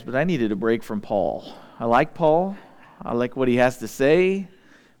But I needed a break from Paul. I like Paul. I like what he has to say.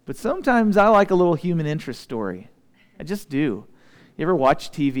 But sometimes I like a little human interest story. I just do. You ever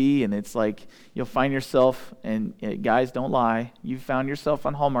watch TV and it's like you'll find yourself, and guys, don't lie, you found yourself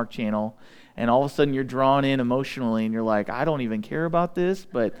on Hallmark Channel, and all of a sudden you're drawn in emotionally and you're like, I don't even care about this,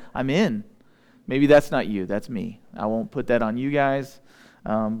 but I'm in. Maybe that's not you. That's me. I won't put that on you guys.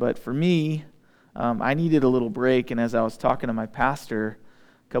 But for me, I needed a little break. And as I was talking to my pastor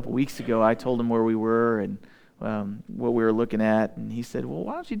a couple weeks ago, I told him where we were and what we were looking at. And he said, well,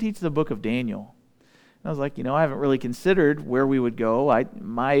 why don't you teach the book of Daniel? And I was like, I haven't really considered where we would go.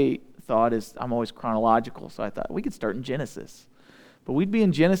 My thought is I'm always chronological. So I thought we could start in Genesis. But we'd be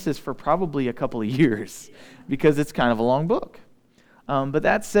in Genesis for probably a couple of years because it's kind of a long book. But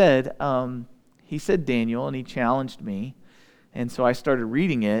that said, he said Daniel, and he challenged me. And so I started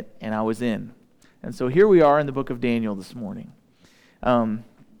reading it, and I was in. And so here we are in the book of Daniel this morning. And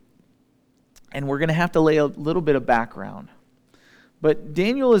we're going to have to lay a little bit of background. But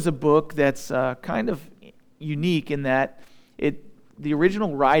Daniel is a book that's kind of unique in that the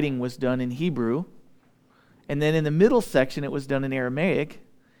original writing was done in Hebrew, and then in the middle section it was done in Aramaic,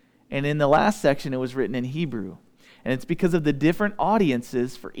 and in the last section it was written in Hebrew. And it's because of the different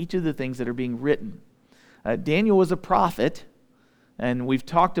audiences for each of the things that are being written. Daniel was a prophet, and we've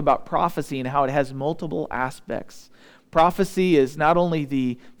talked about prophecy and how it has multiple aspects. Prophecy is not only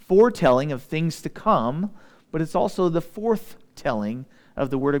the foretelling of things to come, but it's also the forthtelling of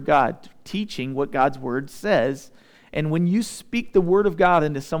the Word of God, teaching what God's Word says. And when you speak the Word of God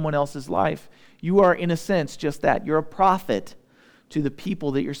into someone else's life, you are, in a sense, just that. You're a prophet to the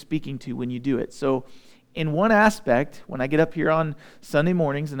people that you're speaking to when you do it. So, in one aspect, when I get up here on Sunday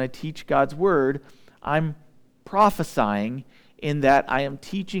mornings and I teach God's Word, I'm prophesying in that I am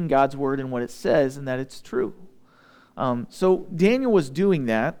teaching God's Word and what it says and that it's true. So Daniel was doing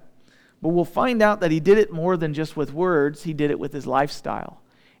that, but we'll find out that he did it more than just with words. He did it with his lifestyle.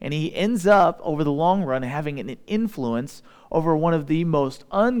 And he ends up, over the long run, having an influence over one of the most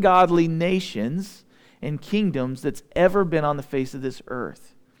ungodly nations and kingdoms that's ever been on the face of this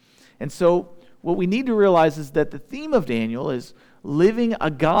earth. And so what we need to realize is that the theme of Daniel is living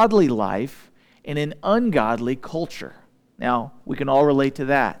a godly life in an ungodly culture. Now, we can all relate to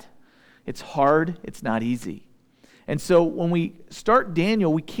that. It's hard, it's not easy. And so when we start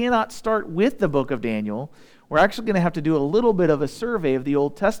Daniel, we cannot start with the book of Daniel. We're actually going to have to do a little bit of a survey of the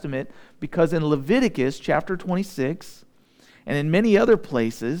Old Testament, because in Leviticus chapter 26 and in many other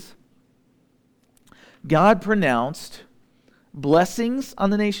places, God pronounced blessings on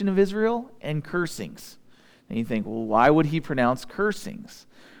the nation of Israel and cursings. And you think, well, why would he pronounce cursings?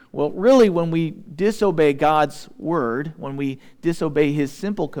 Well, really, when we disobey God's word, when we disobey his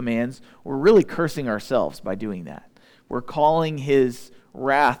simple commands, we're really cursing ourselves by doing that. We're calling his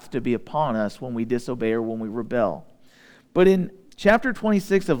wrath to be upon us when we disobey or when we rebel. But in chapter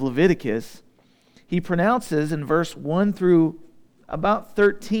 26 of Leviticus, he pronounces in verse 1 through about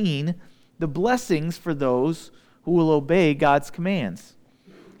 13 the blessings for those who will obey God's commands.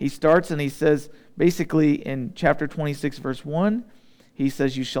 He starts and he says, basically in chapter 26, verse 1, he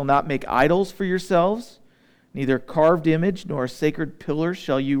says, you shall not make idols for yourselves, neither carved image nor a sacred pillar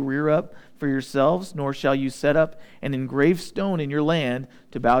shall you rear up for yourselves, nor shall you set up an engraved stone in your land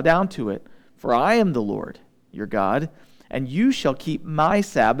to bow down to it. For I am the Lord, your God, and you shall keep my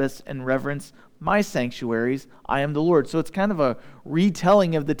Sabbaths and reverence my sanctuaries. I am the Lord. So it's kind of a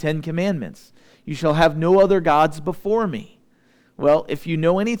retelling of the Ten Commandments. You shall have no other gods before me. Well, if you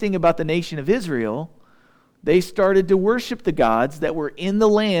know anything about the nation of Israel, they started to worship the gods that were in the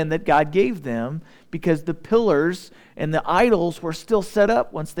land that God gave them, because the pillars and the idols were still set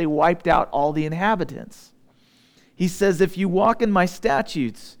up once they wiped out all the inhabitants. He says, if you walk in my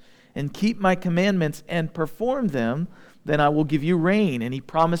statutes and keep my commandments and perform them, then I will give you rain. And he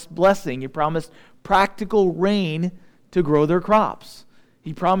promised blessing. He promised practical rain to grow their crops.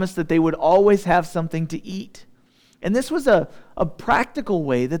 He promised that they would always have something to eat. And this was a practical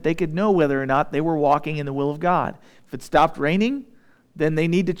way that they could know whether or not they were walking in the will of God. If it stopped raining, then they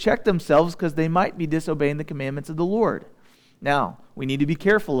need to check themselves, because they might be disobeying the commandments of the Lord. Now, we need to be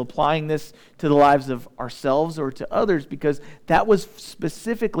careful applying this to the lives of ourselves or to others, because that was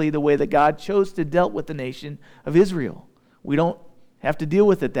specifically the way that God chose to deal with the nation of Israel. We don't have to deal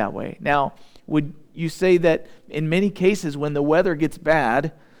with it that way. Now, would you say that in many cases when the weather gets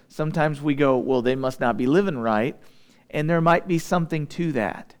bad, sometimes we go, well, they must not be living right, and there might be something to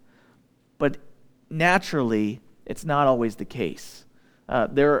that. But naturally, it's not always the case.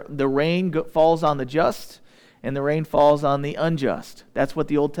 The rain falls on the just, and the rain falls on the unjust. That's what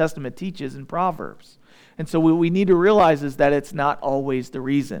the Old Testament teaches in Proverbs. And so what we need to realize is that it's not always the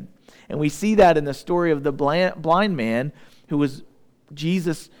reason. And we see that in the story of the blind man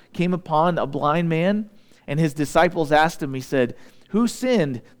Jesus came upon a blind man, and his disciples asked him, he said, who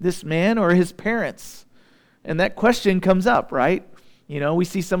sinned, this man or his parents? And that question comes up, right? We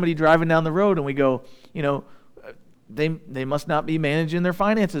see somebody driving down the road and we go, they must not be managing their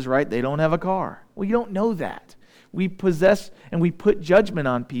finances right. They don't have a car. Well, you don't know that. We possess and we put judgment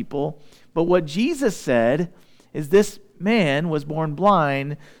on people. But what Jesus said is this man was born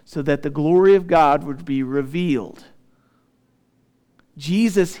blind so that the glory of God would be revealed.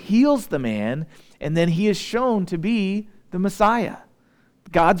 Jesus heals the man, and then he is shown to be the Messiah.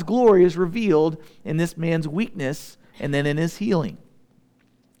 God's glory is revealed in this man's weakness and then in his healing.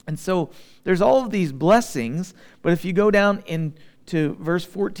 And so there's all of these blessings, but if you go down into verse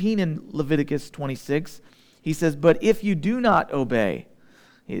 14 in Leviticus 26, he says, but if you do not obey,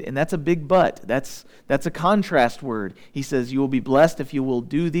 and that's a big but, that's a contrast word. He says, you will be blessed if you will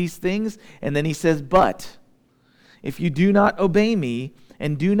do these things, and then he says, but if you do not obey me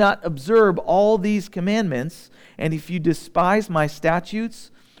and do not observe all these commandments, and if you despise my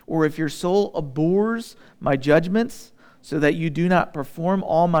statutes, or if your soul abhors my judgments, so that you do not perform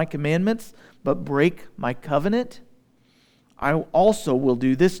all my commandments, but break my covenant, I also will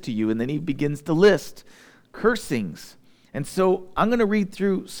do this to you. And then he begins to list cursings. And so I'm going to read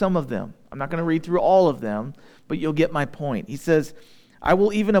through some of them. I'm not going to read through all of them, but you'll get my point. He says, I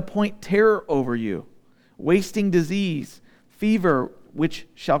will even appoint terror over you, wasting disease, fever, which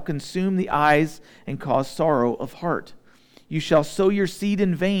shall consume the eyes and cause sorrow of heart. You shall sow your seed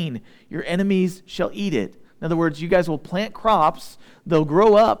in vain. Your enemies shall eat it. In other words, you guys will plant crops. They'll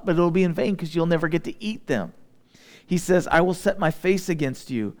grow up, but it'll be in vain because you'll never get to eat them. He says, I will set my face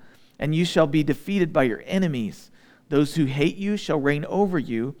against you, and you shall be defeated by your enemies. Those who hate you shall reign over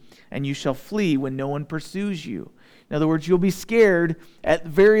you, and you shall flee when no one pursues you. In other words, you'll be scared at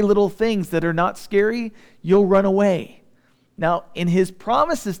very little things that are not scary. You'll run away. Now, in his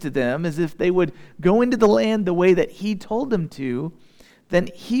promises to them, as if they would go into the land the way that he told them to, then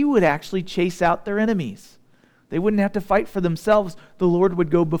he would actually chase out their enemies. They wouldn't have to fight for themselves. The Lord would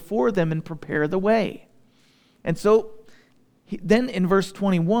go before them and prepare the way. And so, then in verse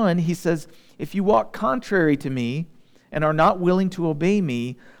 21, he says, if you walk contrary to me and are not willing to obey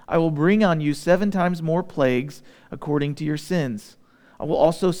me, I will bring on you 7 times more plagues according to your sins. I will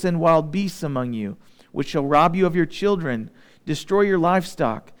also send wild beasts among you, which shall rob you of your children, destroy your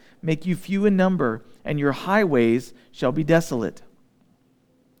livestock, make you few in number, and your highways shall be desolate.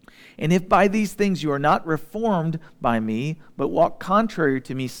 And if by these things you are not reformed by me, but walk contrary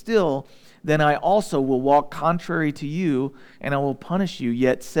to me still, then I also will walk contrary to you, and I will punish you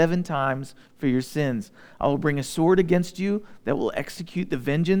yet 7 times for your sins. I will bring a sword against you that will execute the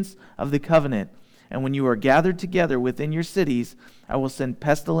vengeance of the covenant. And when you are gathered together within your cities, I will send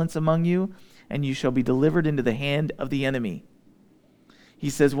pestilence among you, and you shall be delivered into the hand of the enemy. He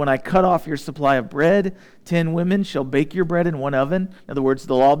says, when I cut off your supply of bread, 10 women shall bake your bread in one oven. In other words,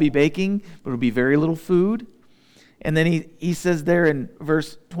 they'll all be baking, but it'll be very little food. And then he says there in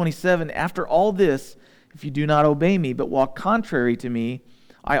verse 27, after all this, if you do not obey me, but walk contrary to me,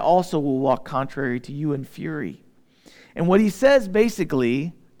 I also will walk contrary to you in fury. And what he says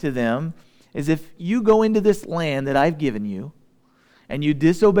basically to them is, if you go into this land that I've given you, and you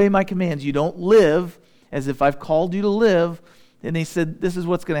disobey my commands, you don't live as if I've called you to live, then he said, this is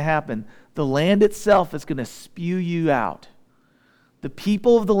what's going to happen. The land itself is going to spew you out. The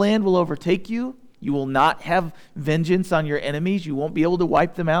people of the land will overtake you. You will not have vengeance on your enemies. You won't be able to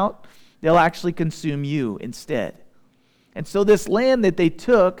wipe them out. They'll actually consume you instead. And so this land that they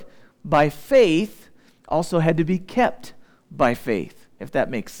took by faith also had to be kept by faith, if that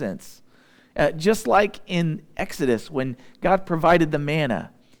makes sense. Just like in Exodus, when God provided the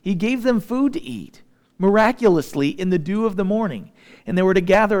manna, he gave them food to eat miraculously in the dew of the morning. And they were to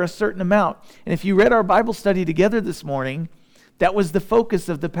gather a certain amount. And if you read our Bible study together this morning, that was the focus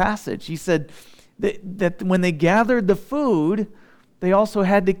of the passage. He said that when they gathered the food, they also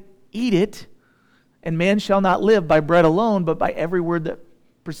had to eat it. And man shall not live by bread alone, but by every word that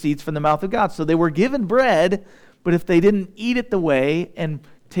proceeds from the mouth of God. So they were given bread, but if they didn't eat it the way and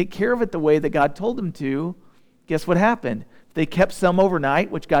take care of it the way that God told them to, guess what happened? If they kept some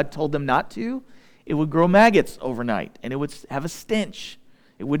overnight, which God told them not to, it would grow maggots overnight, and it would have a stench.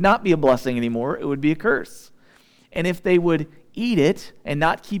 It would not be a blessing anymore. It would be a curse. And if they would eat it and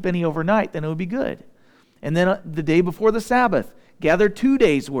not keep any overnight, then it would be good. And then the day before the Sabbath, gather 2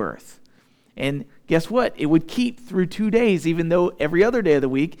 days' worth. And guess what? It would keep through 2 days, even though every other day of the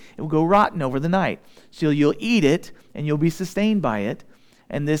week, it would go rotten over the night. So you'll eat it, and you'll be sustained by it.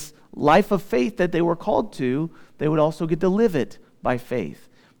 and this life of faith that they were called to, they would also get to live it by faith.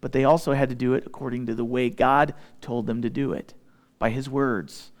 But they also had to do it according to the way God told them to do it, by His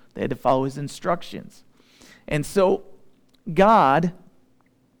words. They had to follow His instructions. And so God,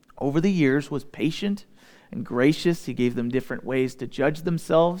 over the years, was patient and gracious. He gave them different ways to judge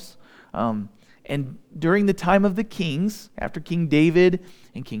themselves. And during the time of the kings, after King David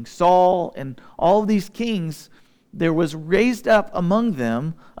and King Saul and all of these kings, there was raised up among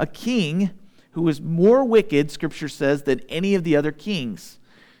them a king who was more wicked, Scripture says, than any of the other kings.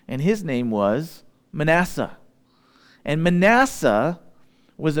 And his name was Manasseh. And Manasseh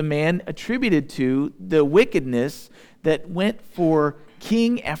was a man attributed to the wickedness that went for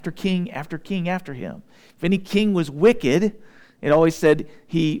king after king after king after him. If any king was wicked, it always said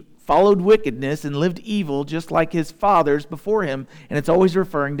he followed wickedness and lived evil just like his fathers before him, and it's always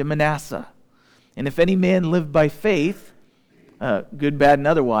referring to Manasseh. And if any man lived by faith, good, bad, and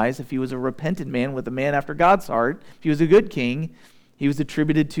otherwise, if he was a repentant man with a man after God's heart, if he was a good king, he was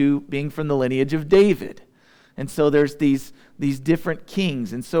attributed to being from the lineage of David. And so there's these different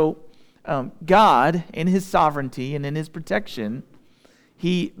kings. And so God, in His sovereignty and in His protection,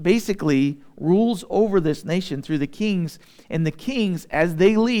 He basically rules over this nation through the kings. And the kings, as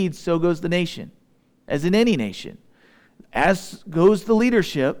they lead, so goes the nation, as in any nation. As goes the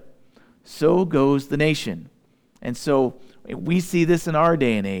leadership, so goes the nation. And so we see this in our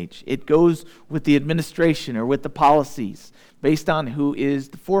day and age. It goes with the administration or with the policies based on who is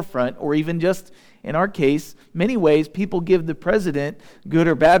the forefront, or even just, in our case, many ways people give the president good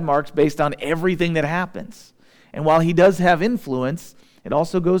or bad marks based on everything that happens. And while he does have influence, it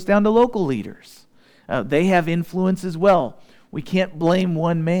also goes down to local leaders. They have influence as well. We can't blame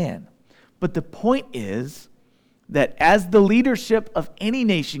one man. But the point is that as the leadership of any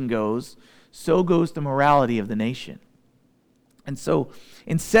nation goes, so goes the morality of the nation. And so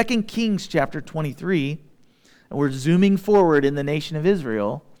in 2 Kings chapter 23, and we're zooming forward in the nation of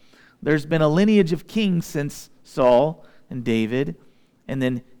Israel, there's been a lineage of kings since Saul and David, and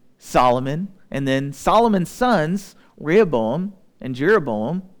then Solomon, and then Solomon's sons, Rehoboam and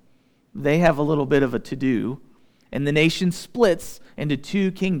Jeroboam. They have a little bit of a to-do, and the nation splits into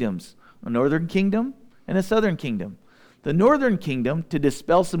two kingdoms, a northern kingdom and a southern kingdom. The northern kingdom, to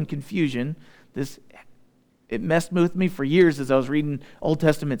dispel some confusion, it messed with me for years as I was reading Old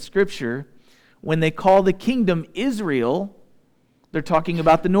Testament scripture. When they call the kingdom Israel, they're talking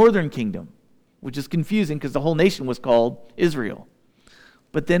about the northern kingdom, which is confusing because the whole nation was called Israel.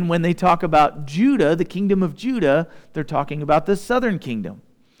 But then when they talk about Judah, the kingdom of Judah, they're talking about the southern kingdom.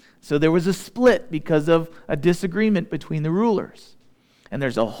 So there was a split because of a disagreement between the rulers. And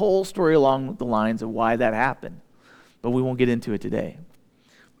there's a whole story along the lines of why that happened. But we won't get into it today.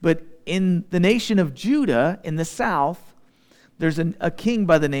 But in the nation of Judah, in the south, there's a king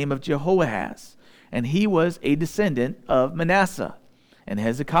by the name of Jehoahaz. And he was a descendant of Manasseh and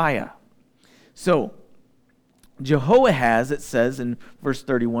Hezekiah. So, Jehoahaz, it says in verse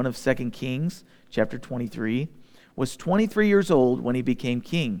 31 of 2 Kings chapter 23, was 23 years old when he became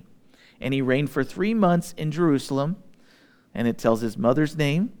king. And he reigned for 3 months in Jerusalem. And it tells his mother's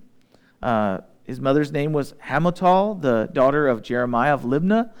name. His mother's name was Hamutal, the daughter of Jeremiah of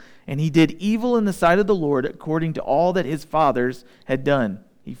Libnah. And he did evil in the sight of the Lord according to all that his fathers had done.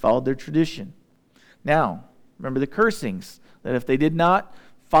 He followed their tradition. Now, remember the cursings, that if they did not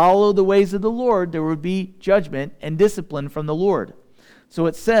follow the ways of the Lord, there would be judgment and discipline from the Lord. So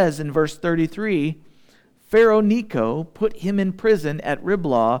it says in verse 33, Pharaoh Necho put him in prison at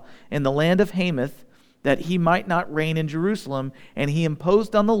Riblah in the land of Hamath, that he might not reign in Jerusalem, and he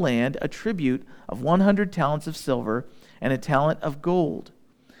imposed on the land a tribute of 100 talents of silver and a talent of gold.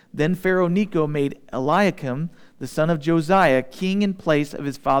 Then Pharaoh Necho made Eliakim, the son of Josiah, king in place of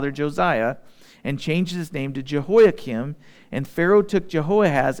his father Josiah, and changed his name to Jehoiakim. And Pharaoh took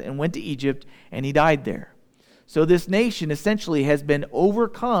Jehoahaz and went to Egypt, and he died there. So this nation essentially has been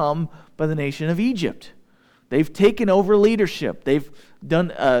overcome by the nation of Egypt. They've taken over leadership. They've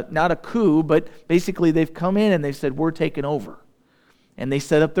done not a coup, but basically they've come in and they've said, we're taking over. And they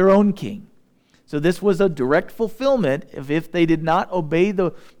set up their own king. So this was a direct fulfillment of if they did not obey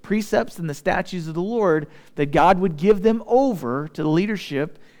the precepts and the statutes of the Lord, that God would give them over to the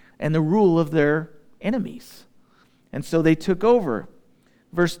leadership and the rule of their enemies. And so they took over.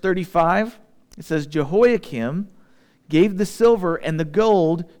 Verse 35, it says, Jehoiakim gave the silver and the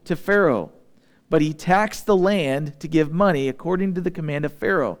gold to Pharaoh, but he taxed the land to give money according to the command of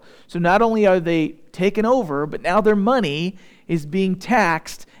Pharaoh. So not only are they taken over, but now their money is being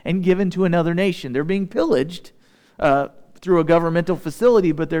taxed and given to another nation. They're being pillaged through a governmental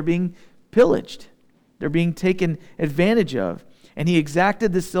facility, but they're being pillaged. They're being taken advantage of. And he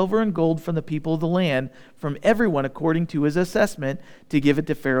exacted the silver and gold from the people of the land, from everyone according to his assessment, to give it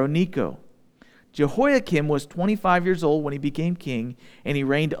to Pharaoh Necho. Jehoiakim was 25 years old when he became king, and he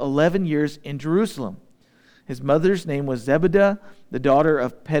reigned 11 years in Jerusalem. His mother's name was Zebudah, the daughter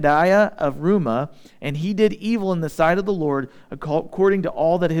of Pedaiah of Rumah, and he did evil in the sight of the Lord according to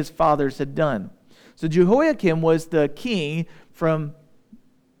all that his fathers had done. So Jehoiakim was the king from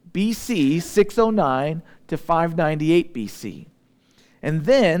BC 609 to 598 BC. And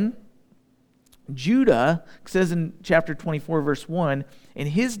then Judah, says in chapter 24, verse 1, in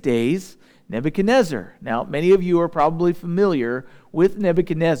his days, Nebuchadnezzar. Now, many of you are probably familiar with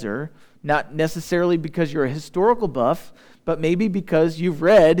Nebuchadnezzar, not necessarily because you're a historical buff, but maybe because you've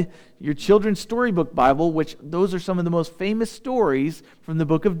read your children's storybook Bible, which those are some of the most famous stories from the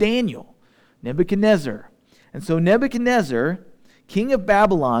book of Daniel. Nebuchadnezzar. And so Nebuchadnezzar, king of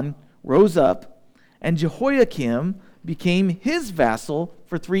Babylon, rose up, and Jehoiakim became his vassal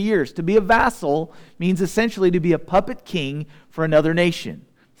for 3 years. To be a vassal means essentially to be a puppet king for another nation.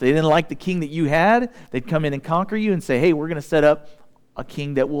 If they didn't like the king that you had, they'd come in and conquer you and say, hey, we're going to set up a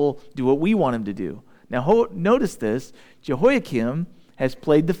king that will do what we want him to do. Now notice this, Jehoiakim has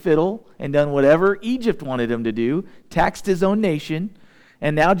played the fiddle and done whatever Egypt wanted him to do, taxed his own nation,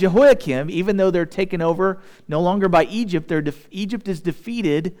 and now Jehoiakim, even though they're taken over no longer by Egypt, Egypt is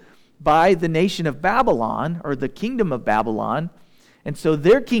defeated by the nation of Babylon, or the kingdom of Babylon, and so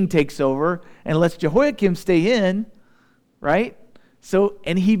their king takes over and lets Jehoiakim stay in, right? So,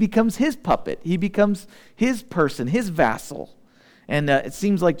 and he becomes his puppet. He becomes his person, his vassal. And it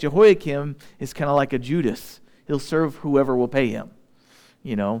seems like Jehoiakim is kind of like a Judas. He'll serve whoever will pay him,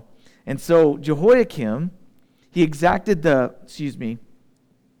 you know. And so Jehoiakim, he exacted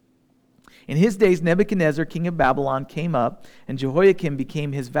in his days, Nebuchadnezzar, king of Babylon, came up, and Jehoiakim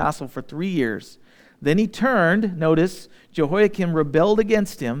became his vassal for 3 years. Then he turned, notice, Jehoiakim rebelled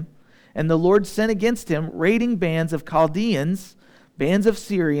against him, and the Lord sent against him raiding bands of Chaldeans, bands of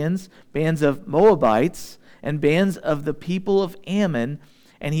Syrians, bands of Moabites, and bands of the people of Ammon,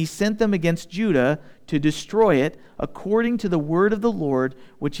 and he sent them against Judah to destroy it, according to the word of the Lord,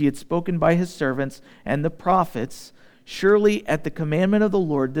 which he had spoken by his servants and the prophets. Surely at the commandment of the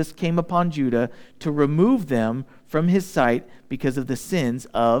Lord this came upon Judah to remove them from his sight because of the sins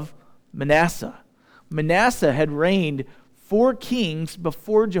of Manasseh. Manasseh had reigned 4 kings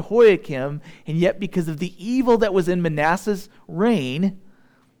before Jehoiakim, and yet because of the evil that was in Manasseh's reign,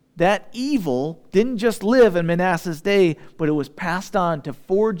 that evil didn't just live in Manasseh's day, but it was passed on to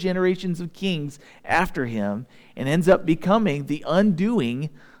 4 generations of kings after him, and ends up becoming the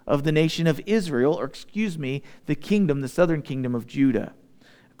undoing of the nation of Israel, the kingdom, the southern kingdom of Judah,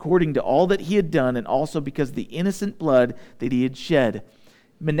 according to all that he had done, and also because of the innocent blood that he had shed.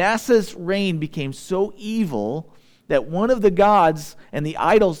 Manasseh's reign became so evil that one of the gods and the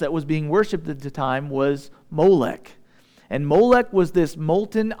idols that was being worshipped at the time was Molech. And Molech was this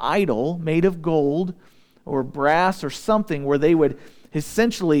molten idol made of gold or brass or something, where they would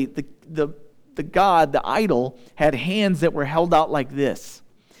essentially, the god, the idol, had hands that were held out like this.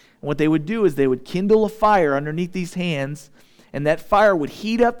 And what they would do is they would kindle a fire underneath these hands, and that fire would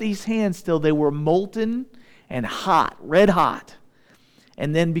heat up these hands till they were molten and hot, red hot.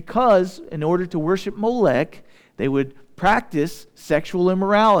 And then because, in order to worship Molech, they would practice sexual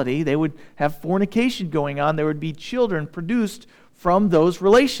immorality. They would have fornication going on. There would be children produced from those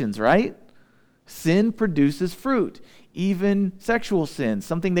relations, right? Sin produces fruit, even sexual sin,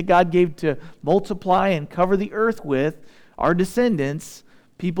 something that God gave to multiply and cover the earth with, our descendants.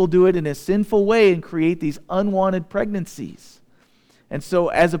 People do it in a sinful way and create these unwanted pregnancies. And so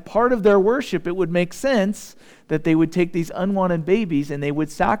as a part of their worship, it would make sense that they would take these unwanted babies and they would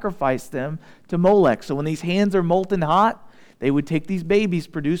sacrifice them to Molech. So when these hands are molten hot, they would take these babies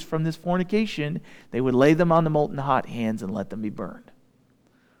produced from this fornication, they would lay them on the molten hot hands and let them be burned.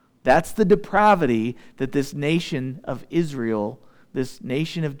 That's the depravity that this nation of Israel, this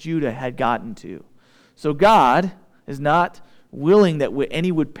nation of Judah had gotten to. So God is not willing that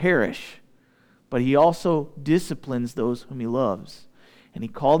any would perish, but he also disciplines those whom he loves. And he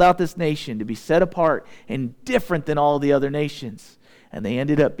called out this nation to be set apart and different than all the other nations. And they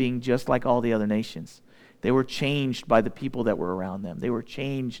ended up being just like all the other nations. They were changed by the people that were around them. They were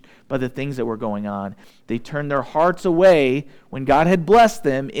changed by the things that were going on. They turned their hearts away when God had blessed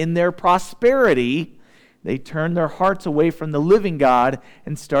them in their prosperity. They turned their hearts away from the living God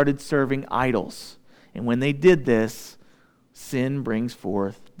and started serving idols. And when they did this, sin brings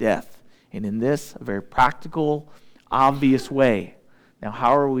forth death. And in this, a very practical, obvious way. Now,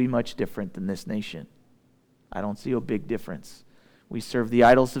 how are we much different than this nation? I don't see a big difference. We serve the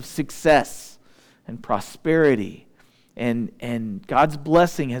idols of success and prosperity and God's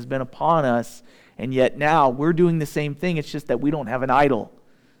blessing has been upon us, and yet now we're doing the same thing. It's just that we don't have an idol.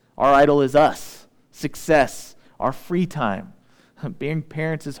 Our idol is us, success, our free time. Being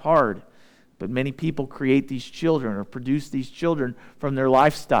parents is hard, but many people create these children or produce these children from their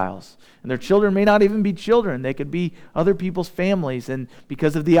lifestyles. And their children may not even be children. They could be other people's families, and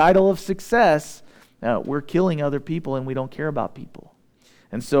because of the idol of success, we're killing other people and we don't care about people.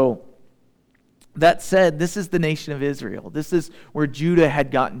 And so, that said, this is the nation of Israel. This is where Judah had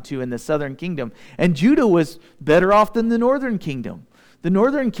gotten to in the southern kingdom. And Judah was better off than the northern kingdom. The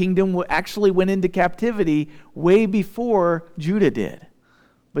northern kingdom actually went into captivity way before Judah did.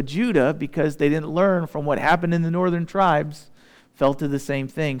 But Judah, because they didn't learn from what happened in the northern tribes, fell to the same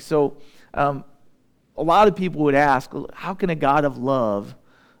thing. So a lot of people would ask, how can a God of love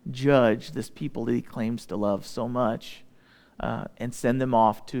judge this people that he claims to love so much and send them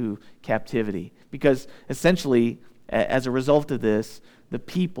off to captivity? Because essentially, as a result of this, the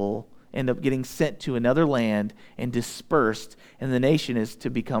people end up getting sent to another land and dispersed, and the nation is to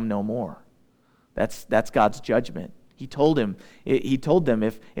become no more. That's God's judgment. He told them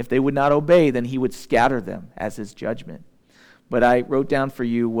if they would not obey, then he would scatter them as his judgment. But I wrote down for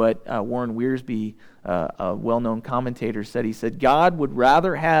you what Warren Wiersbe, a well-known commentator, said. He said, God would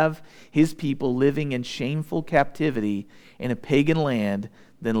rather have his people living in shameful captivity in a pagan land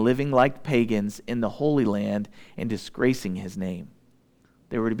than living like pagans in the Holy Land and disgracing his name.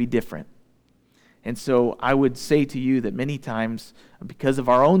 They were to be different. And so I would say to you that many times, because of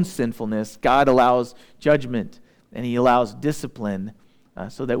our own sinfulness, God allows judgment and he allows discipline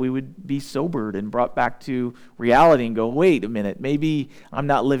so that we would be sobered and brought back to reality and go, wait a minute, maybe I'm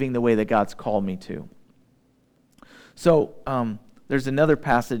not living the way that God's called me to. So there's another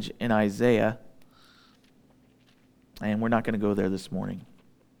passage in Isaiah, and we're not going to go there this morning.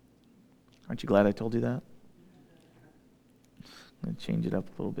 Aren't you glad I told you that? I'm going to change it up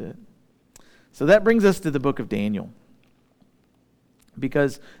a little bit. So that brings us to the book of Daniel.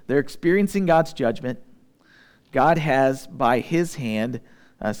 Because they're experiencing God's judgment, God has, by his hand,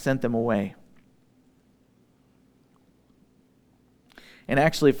 sent them away. And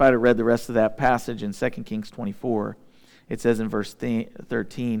actually, if I'd have read the rest of that passage in 2 Kings 24, it says in verse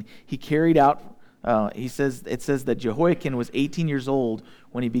 13, he carried out, it says that Jehoiakim was 18 years old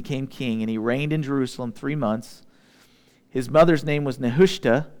when he became king, and he reigned in Jerusalem 3 months. His mother's name was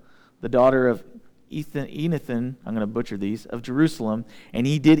Nehushta, the daughter of Enathan, I'm going to butcher these, of Jerusalem, and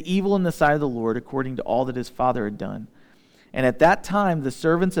he did evil in the sight of the Lord according to all that his father had done. And at that time the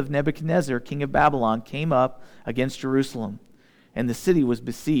servants of Nebuchadnezzar, king of Babylon, came up against Jerusalem, and the city was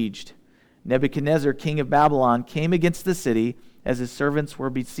besieged. Nebuchadnezzar, king of Babylon, came against the city as his servants were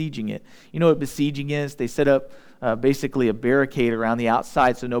besieging it. You know what besieging is? They set up basically a barricade around the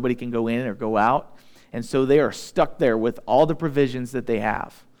outside so nobody can go in or go out. And so they are stuck there with all the provisions that they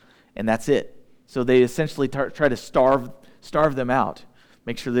have. And that's it. So they essentially try to starve them out.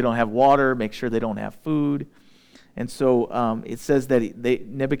 Make sure they don't have water, make sure they don't have food. And so it says that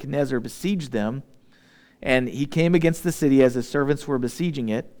Nebuchadnezzar besieged them, and he came against the city as his servants were besieging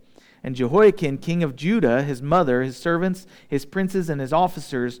it. And Jehoiakim, king of Judah, his mother, his servants, his princes, and his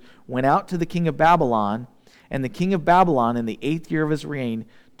officers went out to the king of Babylon, and the king of Babylon, in the 8th year of his reign,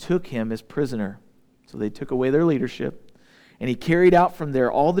 took him as prisoner. So they took away their leadership, and he carried out from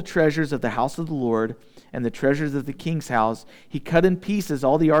there all the treasures of the house of the Lord and the treasures of the king's house. He cut in pieces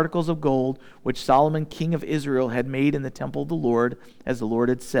all the articles of gold which Solomon, king of Israel, had made in the temple of the Lord, as the Lord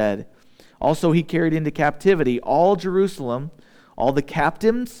had said. Also he carried into captivity all Jerusalem, all the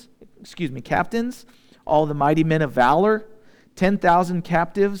captains, all the mighty men of valor, 10,000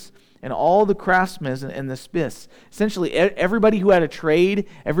 captives, and all the craftsmen and the smiths. Essentially, everybody who had a trade,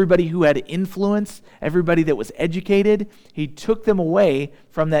 everybody who had influence, everybody that was educated, he took them away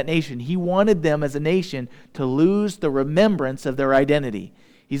from that nation. He wanted them as a nation to lose the remembrance of their identity.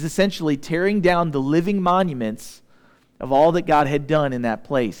 He's essentially tearing down the living monuments of all that God had done in that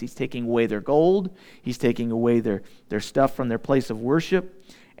place. He's taking away their gold. He's taking away their stuff from their place of worship.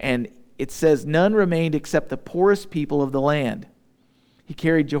 And it says, none remained except the poorest people of the land. He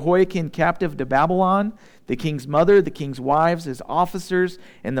carried Jehoiakim captive to Babylon, the king's mother, the king's wives, his officers,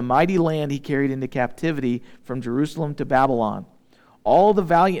 and the mighty land he carried into captivity from Jerusalem to Babylon. All the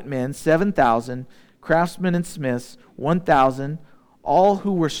valiant men, 7,000, craftsmen and smiths, 1,000, all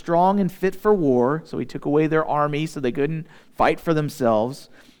who were strong and fit for war, so he took away their army so they couldn't fight for themselves.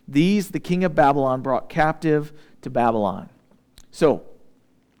 These the king of Babylon brought captive to Babylon. So,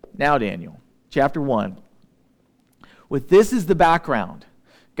 now Daniel, chapter 1. With this as the background,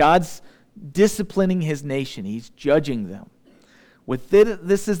 God's disciplining his nation. He's judging them.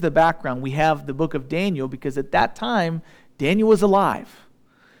 this as the background, we have the book of Daniel, because at that time, Daniel was alive.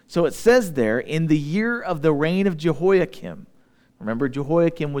 So it says there, in the year of the reign of Jehoiakim. Remember,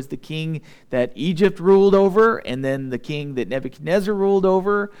 Jehoiakim was the king that Egypt ruled over, and then the king that Nebuchadnezzar ruled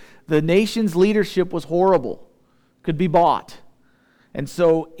over. The nation's leadership was horrible, could be bought. And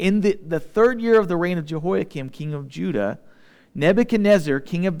so in the third year of the reign of Jehoiakim, king of Judah, Nebuchadnezzar,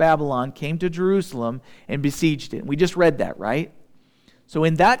 king of Babylon, came to Jerusalem and besieged it. We just read that, right? So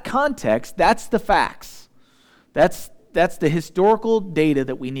in that context, that's the facts. That's the historical data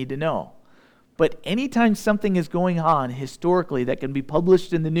that we need to know. But anytime something is going on historically that can be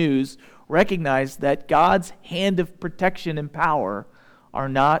published in the news, recognize that God's hand of protection and power are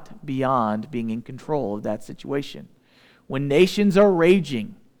not beyond being in control of that situation. When nations are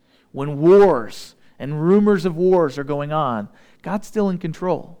raging, when wars and rumors of wars are going on, God's still in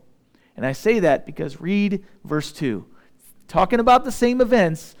control. And I say that because read verse 2. Talking about the same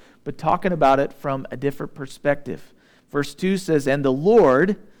events, but talking about it from a different perspective. Verse 2 says, "And the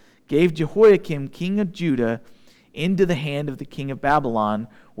Lord gave Jehoiakim, king of Judah, into the hand of the king of Babylon,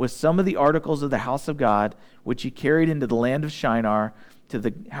 with some of the articles of the house of God, which he carried into the land of Shinar, to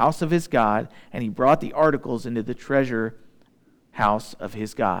the house of his God, and he brought the articles into the treasure house of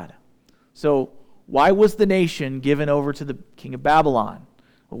his God." So, why was the nation given over to the king of Babylon?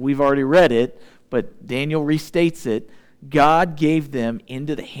 Well, we've already read it, but Daniel restates it. God gave them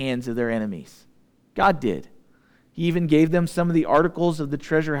into the hands of their enemies. God did. He even gave them some of the articles of the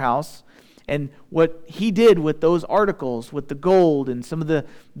treasure house. And what he did with those articles, with the gold and some of the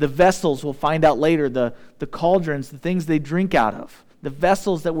vessels, we'll find out later, the cauldrons, the things they drink out of, the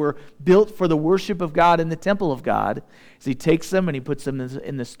vessels that were built for the worship of God in the temple of God, is he takes them and he puts them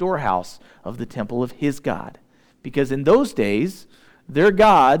in the storehouse of the temple of his God. Because in those days, their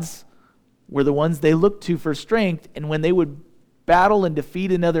gods were the ones they looked to for strength, and when they would battle and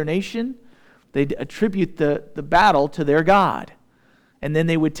defeat another nation, they'd attribute the battle to their God. And then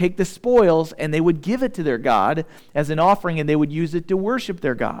they would take the spoils and they would give it to their God as an offering, and they would use it to worship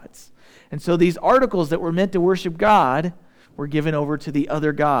their gods. And so these articles that were meant to worship God were given over to the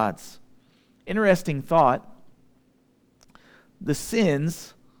other gods. Interesting thought. The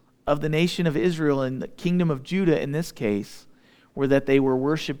sins of the nation of Israel and the kingdom of Judah in this case were that they were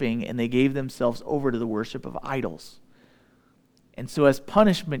worshiping and they gave themselves over to the worship of idols. And so as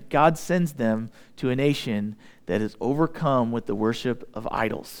punishment, God sends them to a nation that is overcome with the worship of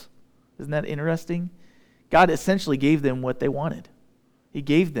idols. Isn't that interesting? God essentially gave them what they wanted. He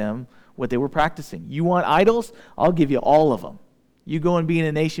gave them what they were practicing. You want idols? I'll give you all of them. You go and be in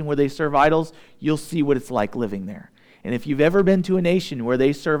a nation where they serve idols, you'll see what it's like living there. And if you've ever been to a nation where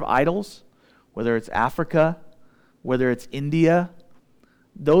they serve idols, whether it's Africa, whether it's India,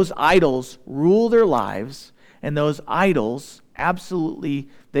 those idols rule their lives, and those idols absolutely,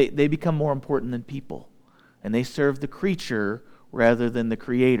 they become more important than people. And they serve the creature rather than the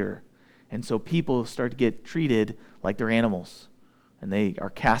creator. And so people start to get treated like they're animals. And they are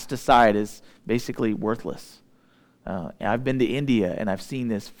cast aside as basically worthless. I've been to India and I've seen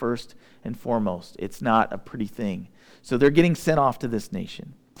this first and foremost. It's not a pretty thing. So they're getting sent off to this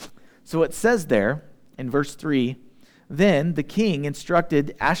nation. So it says there in verse 3, "Then the king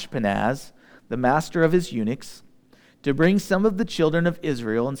instructed Ashpenaz, the master of his eunuchs, to bring some of the children of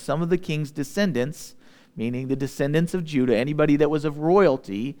Israel and some of the king's descendants," meaning the descendants of Judah, anybody that was of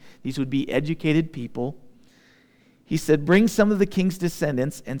royalty, these would be educated people. He said, "Bring some of the king's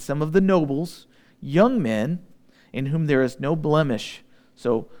descendants and some of the nobles, young men, in whom there is no blemish,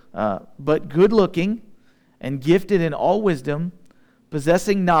 but good-looking and gifted in all wisdom,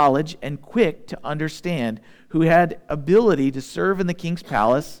 possessing knowledge and quick to understand, who had ability to serve in the king's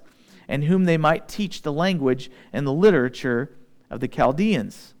palace, and whom they might teach the language and the literature of the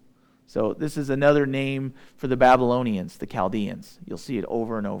Chaldeans." So this is another name for the Babylonians, the Chaldeans. You'll see it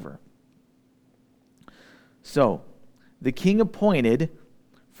over and over. So the king appointed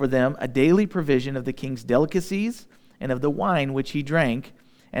for them a daily provision of the king's delicacies and of the wine which he drank,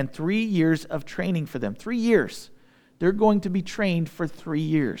 and 3 years of training for them. 3 years. They're going to be trained for 3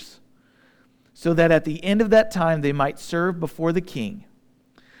 years, so that at the end of that time they might serve before the king.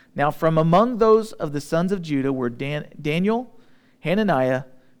 Now from among those of the sons of Judah were Daniel, Hananiah,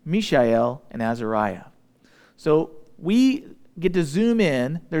 Mishael, and Azariah. So we get to zoom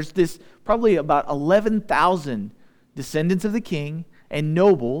in. There's this probably about 11,000 descendants of the king and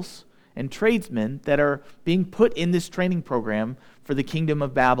nobles and tradesmen that are being put in this training program for the kingdom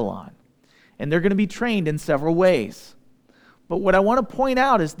of Babylon. And they're going to be trained in several ways. But what I want to point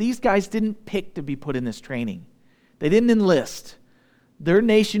out is these guys didn't pick to be put in this training. They didn't enlist. Their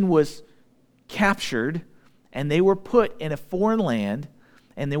nation was captured and they were put in a foreign land,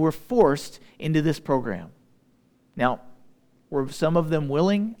 and they were forced into this program. Now, were some of them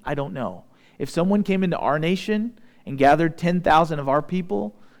willing? I don't know. If someone came into our nation and gathered 10,000 of our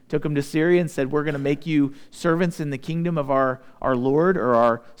people, took them to Syria and said, we're going to make you servants in the kingdom of our Lord or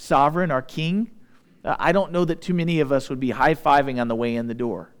our sovereign, our king, I don't know that too many of us would be high-fiving on the way in the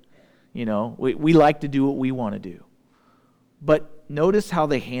door. You know, we like to do what we want to do. But notice how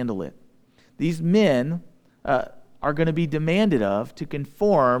they handle it. These men are going to be demanded of to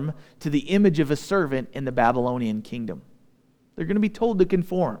conform to the image of a servant in the Babylonian kingdom. They're going to be told to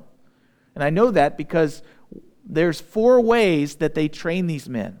conform. And I know that because there's 4 ways that they train these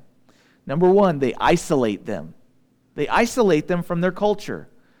men. Number 1, they isolate them. They isolate them from their culture.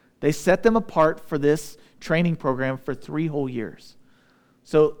 They set them apart for this training program for 3 whole years.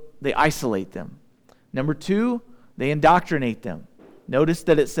 So they isolate them. Number 2, they indoctrinate them. Notice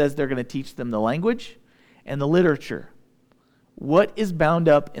that it says they're going to teach them the language and the literature. What is bound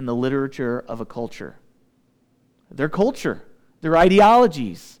up in the literature of a culture? Their culture, their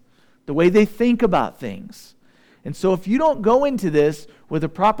ideologies, the way they think about things. And so if you don't go into this with a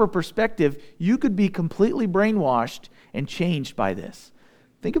proper perspective, you could be completely brainwashed and changed by this.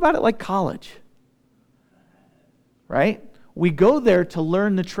 Think about it like college, right? We go there to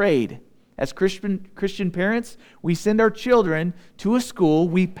learn the trade. As Christian parents, we send our children to a school.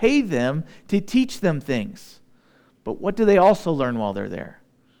 We pay them to teach them things. But what do they also learn while they're there?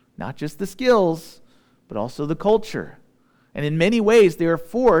 Not just the skills, but also the culture. And in many ways, they are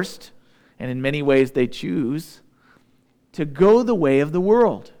forced, and in many ways they choose, to go the way of the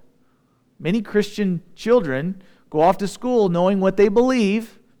world. Many Christian children go off to school knowing what they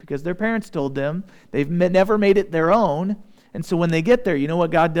believe because their parents told them. They've never made it their own. And so when they get there, you know what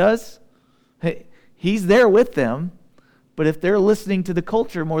God does? He's there with them, but if they're listening to the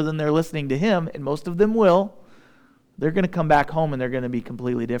culture more than they're listening to Him, and most of them will, they're going to come back home and they're going to be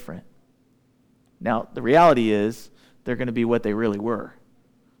completely different. Now, the reality is they're going to be what they really were.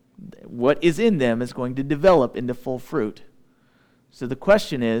 What is in them is going to develop into full fruit. So the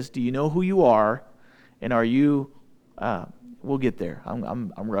question is, do you know who you are, and are you, we'll get there.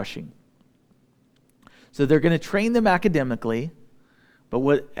 I'm rushing. So they're going to train them academically,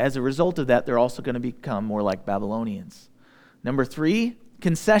 but as a result of that, they're also going to become more like Babylonians. Number 3,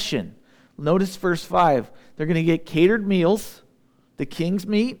 concession. Notice verse 5. They're going to get catered meals, the king's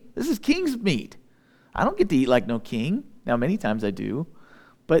meat. This is king's meat. I don't get to eat like no king. Now, many times I do.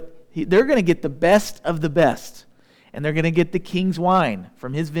 But they're going to get the best of the best. And they're going to get the king's wine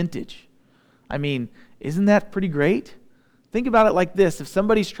from his vintage. I mean, isn't that pretty great? Think about it like this. If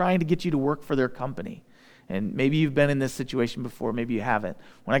somebody's trying to get you to work for their company, and maybe you've been in this situation before, maybe you haven't.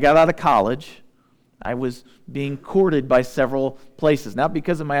 When I got out of college, I was being courted by several places, not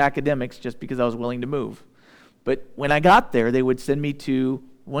because of my academics, just because I was willing to move. But when I got there, they would send me to,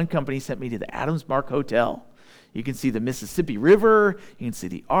 one company sent me to the Adams Mark Hotel. You can see the Mississippi River, you can see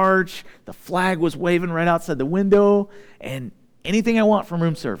the arch, the flag was waving right outside the window, and anything I want from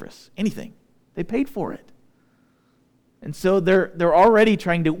room service, anything. They paid for it. And so they're already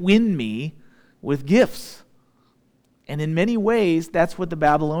trying to win me with gifts. And in many ways, that's what the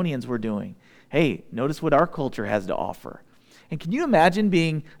Babylonians were doing. Hey, notice what our culture has to offer. And can you imagine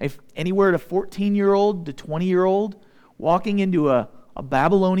being anywhere to 14-year-old to 20-year-old walking into a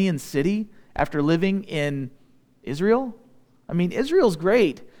Babylonian city after living in Israel? I mean, Israel's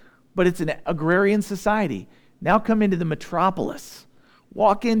great, but it's an agrarian society. Now come into the metropolis.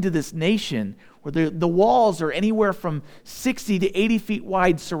 Walk into this nation where the walls are anywhere from 60 to 80 feet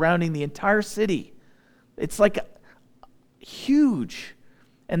wide surrounding the entire city. It's like huge.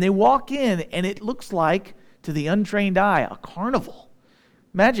 And they walk in and it looks like, to the untrained eye, a carnival.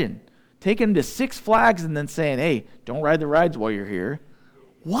 Imagine taking them to Six Flags and then saying, hey, don't ride the rides while you're here.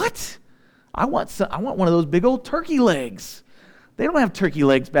 What? I want one of those big old turkey legs. They don't have turkey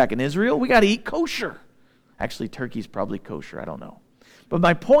legs back in Israel. We got to eat kosher. Actually, turkey's probably kosher. I don't know. But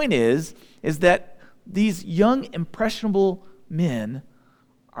my point is that these young, impressionable men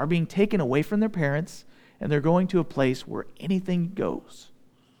are being taken away from their parents, and they're going to a place where anything goes.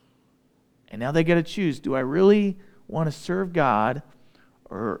 And now they got to choose, do I really want to serve God,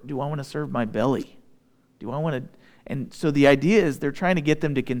 or do I want to serve my belly? Do I want to... And so the idea is they're trying to get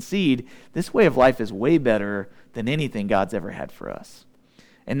them to concede, this way of life is way better than anything God's ever had for us.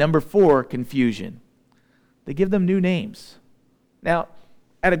 And number 4, confusion. They give them new names. Now,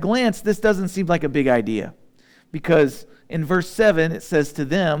 at a glance, this doesn't seem like a big idea, because in verse 7, it says, to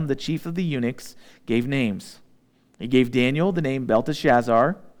them, the chief of the eunuchs gave names. He gave Daniel the name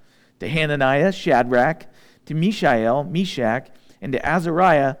Belteshazzar, to Hananiah, Shadrach, to Mishael, Meshach, and to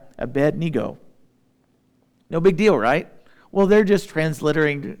Azariah, Abednego. No big deal, right? Well, they're just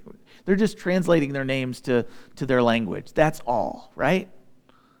translating their names to their language. That's all, right?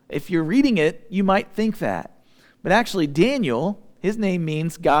 If you're reading it, you might think that. But actually, Daniel, his name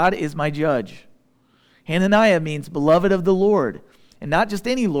means God is my judge. Hananiah means beloved of the Lord. And not just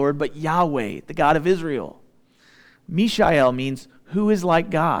any Lord, but Yahweh, the God of Israel. Mishael means who is like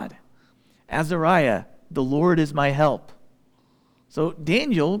God. Azariah, the Lord is my help. So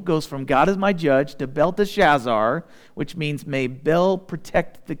Daniel goes from God is my judge to Belteshazzar, which means may Bel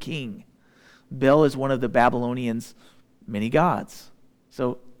protect the king. Bel is one of the Babylonians' many gods.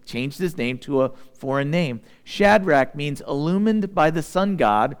 So changed his name to a foreign name. Shadrach means illumined by the sun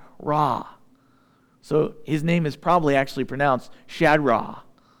god Ra. So his name is probably actually pronounced Shadrach.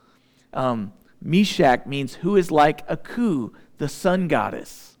 Meshach means who is like Aku, the sun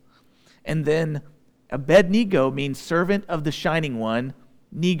goddess. And then Abednego means servant of the shining one,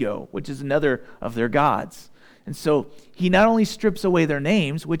 Nego, which is another of their gods. And so he not only strips away their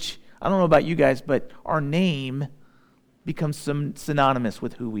names, which I don't know about you guys, but our name becomes synonymous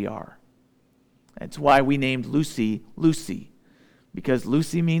with who we are. That's why we named Lucy, Lucy, because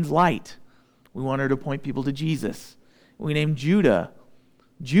Lucy means light. We want her to point people to Jesus. We named Judah,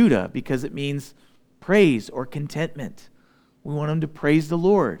 Judah, because it means praise or contentment. We want him to praise the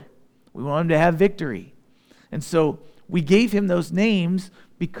Lord. We want him to have victory. And so we gave him those names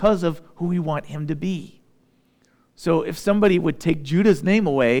because of who we want him to be. So if somebody would take Judah's name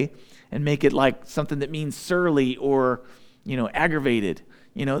away and make it like something that means surly or, aggravated,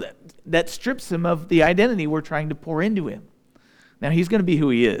 that strips him of the identity we're trying to pour into him. Now, he's going to be who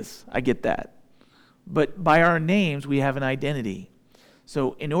he is. I get that. But by our names, we have an identity.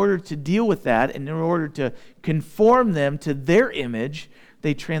 So in order to deal with that, and in order to conform them to their image,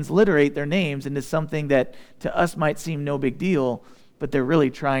 they transliterate their names into something that to us might seem no big deal, but they're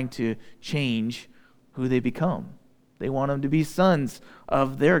really trying to change who they become. They want them to be sons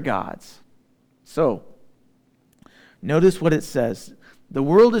of their gods. So, notice what it says. The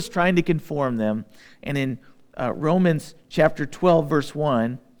world is trying to conform them, and in Romans chapter 12, verse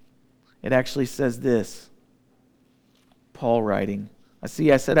 1, it actually says this. Paul writing. I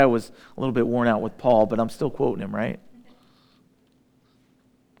said I was a little bit worn out with Paul, but I'm still quoting him, right?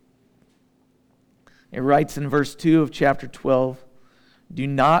 It writes in verse 2 of chapter 12, "Do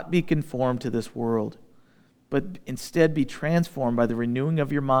not be conformed to this world, but instead be transformed by the renewing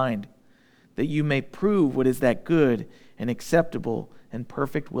of your mind, that you may prove what is that good and acceptable and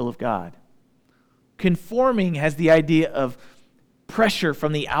perfect will of God." Conforming has the idea of pressure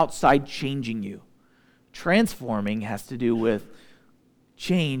from the outside changing you. Transforming has to do with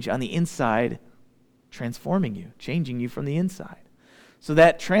change on the inside, transforming you, changing you from the inside. So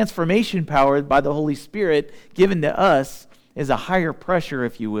that transformation power by the Holy Spirit given to us is a higher pressure,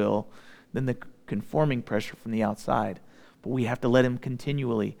 if you will, than the conforming pressure from the outside. But we have to let him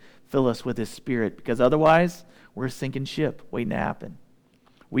continually fill us with his Spirit, because otherwise we're a sinking ship waiting to happen.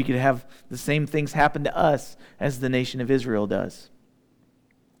 We could have the same things happen to us as the nation of Israel does.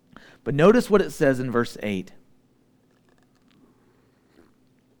 But notice what it says in verse 8.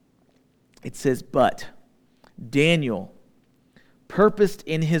 It says, "But Daniel purposed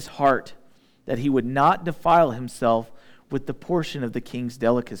in his heart that he would not defile himself with the portion of the king's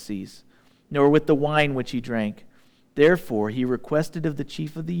delicacies, nor with the wine which he drank. Therefore he requested of the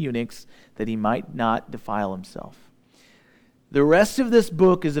chief of the eunuchs that he might not defile himself." The rest of this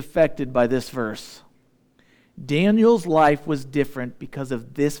book is affected by this verse. Daniel's life was different because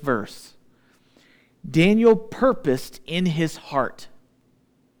of this verse. Daniel purposed in his heart.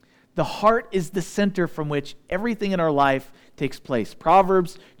 The heart is the center from which everything in our life takes place.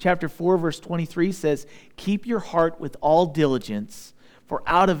 Proverbs chapter 4, verse 23 says, "Keep your heart with all diligence, for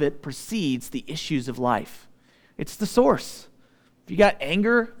out of it proceeds the issues of life." It's the source. If you got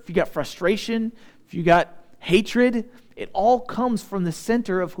anger, if you got frustration, if you got hatred, it all comes from the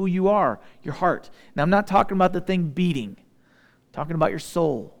center of who you are, your heart. Now, I'm not talking about the thing beating. I'm talking about your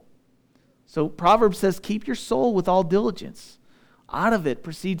soul. So Proverbs says, keep your soul with all diligence. Out of it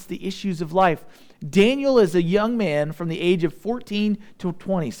proceeds the issues of life. Daniel is a young man from the age of 14 to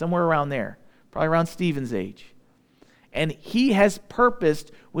 20, somewhere around there, probably around Stephen's age. And he has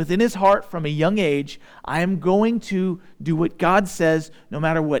purposed within his heart from a young age, I am going to do what God says no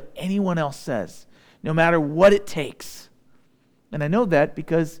matter what anyone else says, no matter what it takes. And I know that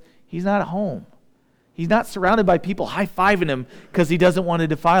because he's not at home. He's not surrounded by people high-fiving him because he doesn't want to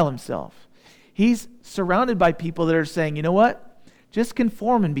defile himself. He's surrounded by people that are saying, you know what? Just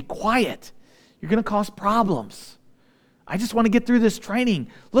conform and be quiet. You're going to cause problems. I just want to get through this training.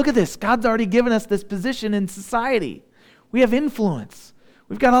 Look at this. God's already given us this position in society. We have influence.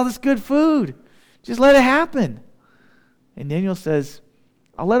 We've got all this good food. Just let it happen. And Daniel says,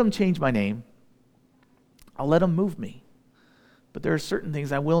 I'll let them change my name. I'll let them move me. But there are certain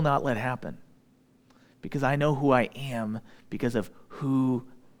things I will not let happen because I know who I am because of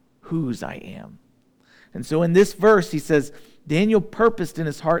whose I am. And so in this verse, he says, Daniel purposed in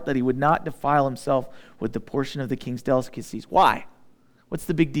his heart that he would not defile himself with the portion of the king's delicacies. Why? What's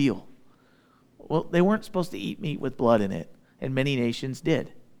the big deal? Well, they weren't supposed to eat meat with blood in it, and many nations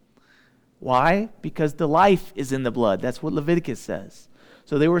did. Why? Because the life is in the blood. That's what Leviticus says.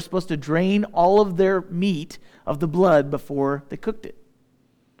 So they were supposed to drain all of their meat of the blood before they cooked it.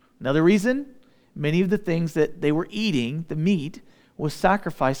 Another reason, many of the things that they were eating, the meat, was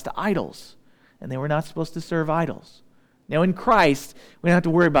sacrificed to idols, and they were not supposed to serve idols. Now in Christ, we don't have to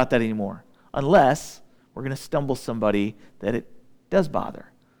worry about that anymore, unless we're going to stumble somebody that it does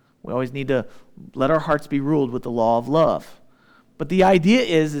bother. We always need to let our hearts be ruled with the law of love. But the idea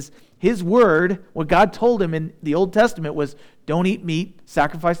is his word, what God told him in the Old Testament was, don't eat meat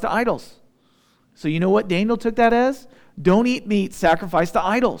sacrificed to idols. So you know what Daniel took that as? Don't eat meat sacrificed to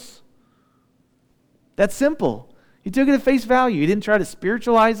idols. That's simple. He took it at face value. He didn't try to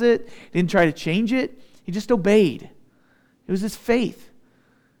spiritualize it. He didn't try to change it. He just obeyed. It was his faith.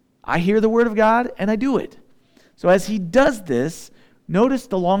 I hear the word of God and I do it. So as he does this, notice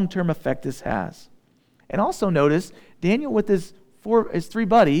the long-term effect this has. And also notice Daniel with his three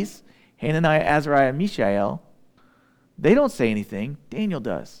buddies, Hananiah, Azariah, and Mishael, they don't say anything. Daniel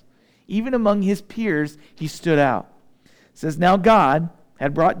does. Even among his peers, he stood out. It says, now God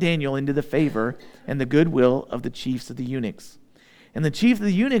had brought Daniel into the favor and the goodwill of the chiefs of the eunuchs. And the chief of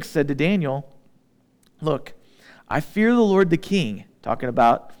the eunuchs said to Daniel, look, I fear the Lord the king, talking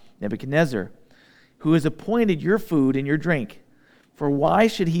about Nebuchadnezzar, who has appointed your food and your drink. For why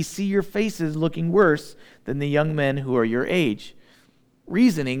should he see your faces looking worse than the young men who are your age?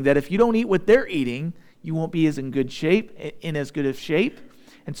 Reasoning that if you don't eat what they're eating, you won't be as in good shape, in as good of shape.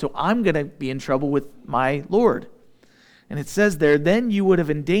 And so I'm going to be in trouble with my Lord. And it says there, then you would have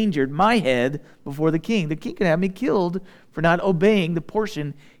endangered my head before the king. The king could have me killed for not obeying the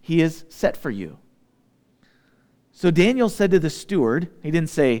portion he has set for you. So Daniel said to the steward, he didn't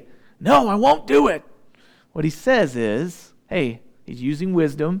say, no, I won't do it. What he says is, hey, he's using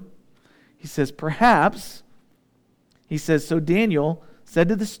wisdom. He says, perhaps, he says, so Daniel said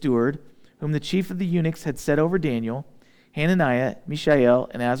to the steward, whom the chief of the eunuchs had set over Daniel, Hananiah, Mishael,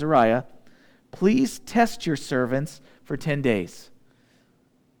 and Azariah, please test your servants for 10 days.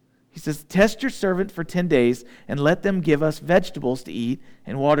 He says, test your servant for 10 days and let them give us vegetables to eat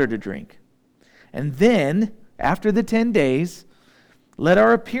and water to drink. And then, after the 10 days, let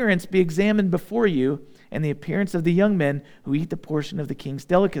our appearance be examined before you and the appearance of the young men who eat the portion of the king's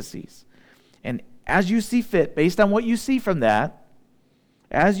delicacies. And as you see fit, based on what you see from that,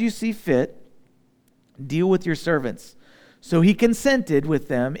 as you see fit, deal with your servants. So he consented with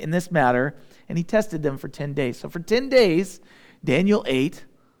them in this matter, and he tested them for 10 days. So for 10 days, Daniel ate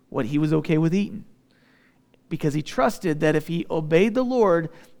what he was okay with eating, because he trusted that if he obeyed the Lord,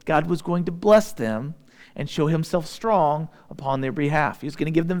 God was going to bless them and show himself strong upon their behalf. He was going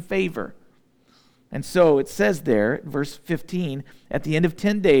to give them favor. And so it says there, verse 15, at the end of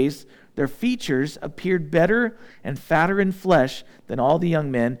 10 days, their features appeared better and fatter in flesh than all the young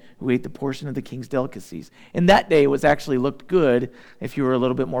men who ate the portion of the king's delicacies. In that day, it was actually looked good if you were a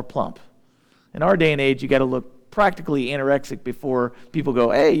little bit more plump. In our day and age, you got to look practically anorexic before people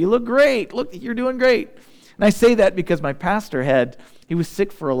go, hey, you look great. Look, you're doing great. And I say that because my pastor he was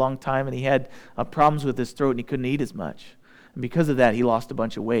sick for a long time, and he had problems with his throat, and he couldn't eat as much. And because of that, he lost a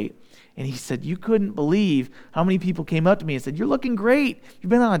bunch of weight. And he said, you couldn't believe how many people came up to me and said, you're looking great. You've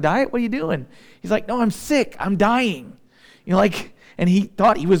been on a diet? What are you doing? He's like, no, I'm sick. I'm dying. And he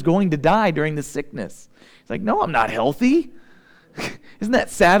thought he was going to die during the sickness. He's like, no, I'm not healthy. Isn't that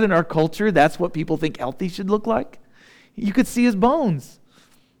sad in our culture? That's what people think healthy should look like. You could see his bones.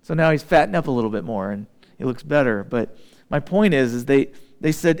 So now he's fattened up a little bit more, and he looks better. But my point is they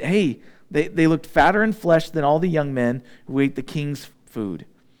said, hey, they looked fatter in flesh than all the young men who ate the king's food.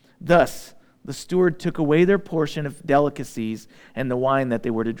 Thus, the steward took away their portion of delicacies and the wine that they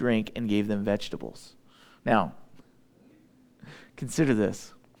were to drink and gave them vegetables. Now, consider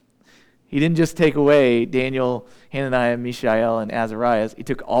this. He didn't just take away Daniel, Hananiah, Mishael, and Azariah. He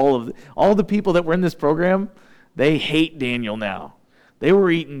took all the people that were in this program. They hate Daniel now. They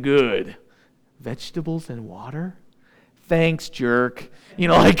were eating good. Vegetables and water? Thanks, jerk.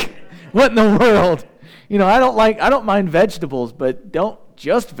 What in the world? I don't mind vegetables, but don't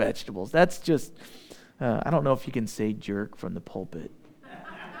just vegetables. That's just, I don't know if you can say jerk from the pulpit.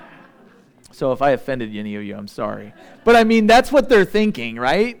 So if I offended any of you, I'm sorry. But I mean, that's what they're thinking,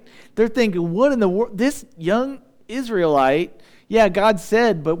 right? They're thinking, what in the world? This young Israelite, yeah, God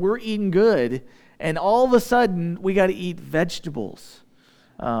said, but we're eating good. And all of a sudden, we got to eat vegetables.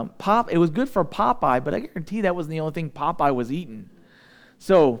 It was good for Popeye, but I guarantee that wasn't the only thing Popeye was eating.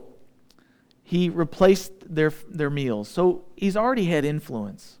 So he replaced their meals. So he's already had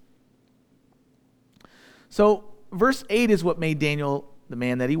influence. So verse 8 is what made Daniel the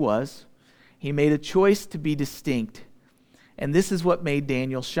man that he was. He made a choice to be distinct. And this is what made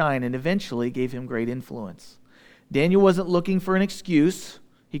Daniel shine and eventually gave him great influence. Daniel wasn't looking for an excuse.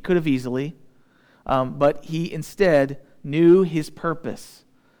 He could have easily. But he instead knew his purpose.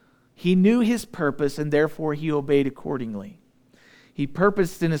 He knew his purpose, and therefore he obeyed accordingly. He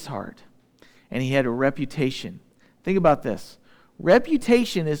purposed in his heart, and he had a reputation. Think about this.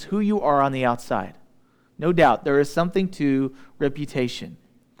 Reputation is who you are on the outside. No doubt, there is something to reputation.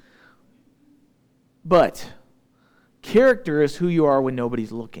 But character is who you are when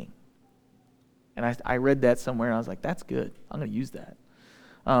nobody's looking. And I read that somewhere, and I was like, that's good. I'm going to use that.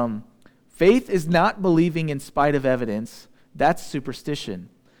 Faith is not believing in spite of evidence. That's superstition.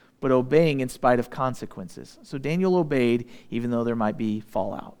 But obeying in spite of consequences. So Daniel obeyed even though there might be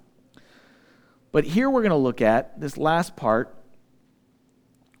fallout. But here we're going to look at this last part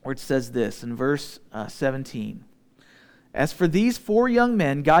where it says this in verse 17. As for these 4 young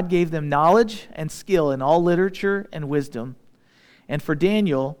men, God gave them knowledge and skill in all literature and wisdom. And for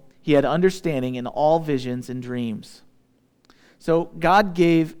Daniel, he had understanding in all visions and dreams. So God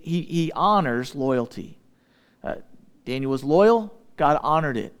he honors loyalty. Daniel was loyal. God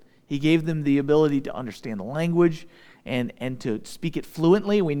honored it. He gave them the ability to understand the language and to speak it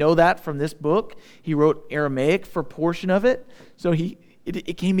fluently. We know that from this book. He wrote Aramaic for a portion of it. So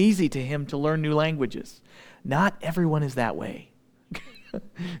it came easy to him to learn new languages. Not everyone is that way.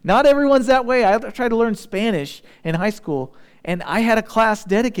 Not everyone's that way. I tried to learn Spanish in high school, and I had a class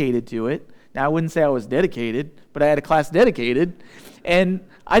dedicated to it. Now, I wouldn't say I was dedicated, but I had a class dedicated, and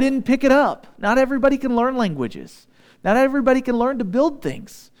I didn't pick it up. Not everybody can learn languages. Not everybody can learn to build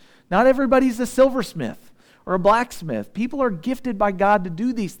things. Not everybody's a silversmith or a blacksmith. People are gifted by God to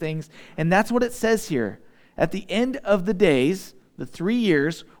do these things, and that's what it says here. At the end of the days, the 3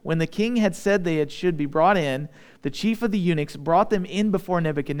 years, when the king had said they should be brought in, the chief of the eunuchs brought them in before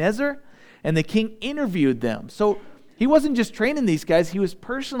Nebuchadnezzar, and the king interviewed them. So he wasn't just training these guys, he was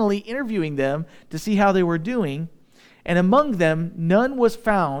personally interviewing them to see how they were doing. And among them, none was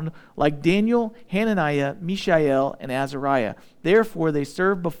found like Daniel, Hananiah, Mishael, and Azariah. Therefore, they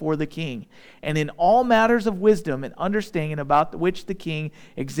served before the king. And in all matters of wisdom and understanding about which the king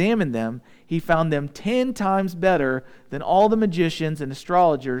examined them, he found them 10 times better than all the magicians and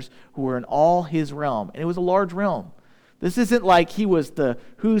astrologers who were in all his realm. And it was a large realm. This isn't like he was the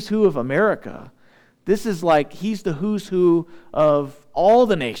who's who of America. This is like he's the who's who of all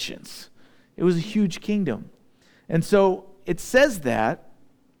the nations. It was a huge kingdom. And so it says that,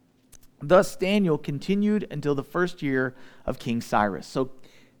 thus Daniel continued until the first year of King Cyrus. So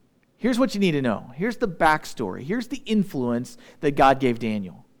here's what you need to know. Here's the backstory. Here's the influence that God gave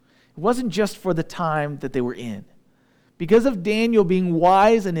Daniel. It wasn't just for the time that they were in. Because of Daniel being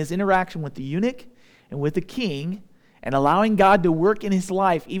wise in his interaction with the eunuch and with the king, and allowing God to work in his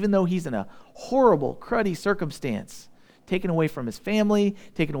life, even though he's in a horrible, cruddy circumstance, taken away from his family,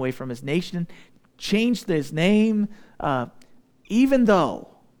 taken away from his nation, changed his name, even though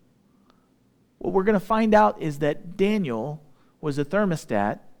what we're going to find out is that Daniel was a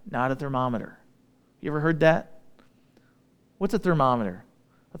thermostat, not a thermometer. You ever heard that? What's a thermometer?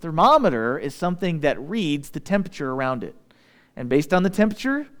 A thermometer is something that reads the temperature around it. And based on the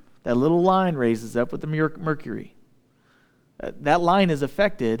temperature, that little line raises up with the mercury. That line is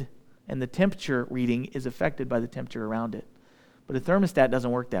affected, and the temperature reading is affected by the temperature around it. But a thermostat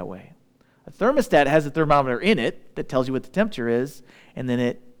doesn't work that way. A thermostat has a thermometer in it that tells you what the temperature is, and then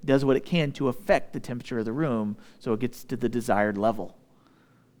it does what it can to affect the temperature of the room so it gets to the desired level.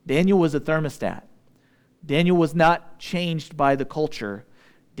 Daniel was a thermostat. Daniel was not changed by the culture.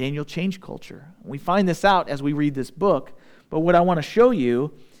 Daniel changed culture. We find this out as we read this book, but what I want to show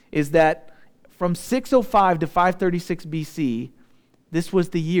you is that from 605 to 536 BC, this was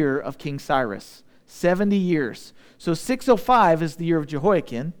the year of King Cyrus. 70 years. So 605 is the year of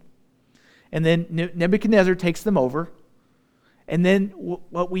Jehoiakim. And then Nebuchadnezzar takes them over. And then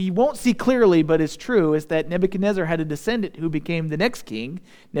what we won't see clearly, but is true, is that Nebuchadnezzar had a descendant who became the next king,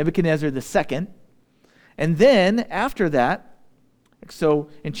 Nebuchadnezzar II. And then, after that, so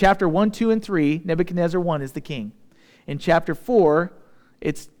in chapter 1, 2, and 3, Nebuchadnezzar I is the king. In chapter 4,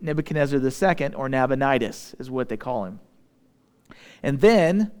 it's Nebuchadnezzar II, or Nabonidus, is what they call him. And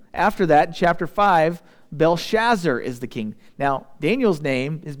then, After that, in chapter 5, Belshazzar is the king. Now, Daniel's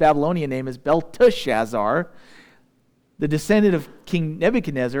name, his Babylonian name, is Belteshazzar. The descendant of King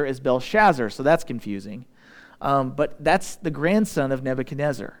Nebuchadnezzar is Belshazzar, so that's confusing. But that's the grandson of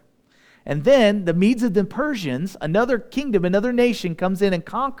Nebuchadnezzar. And then the Medes and the Persians, another kingdom, another nation, comes in and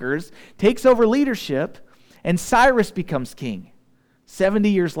conquers, takes over leadership, and Cyrus becomes king 70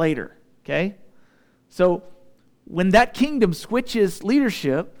 years later. Okay? So when that kingdom switches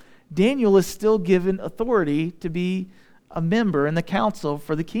leadership, Daniel is still given authority to be a member in the council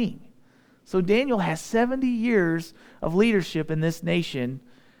for the king. So Daniel has 70 years of leadership in this nation,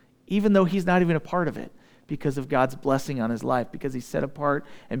 even though he's not even a part of it, because of God's blessing on his life, because he's set apart,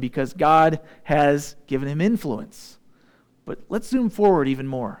 and because God has given him influence. But let's zoom forward even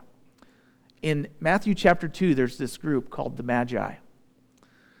more. In Matthew chapter 2, there's this group called the Magi.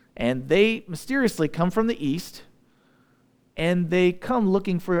 And they mysteriously come from the east, and they come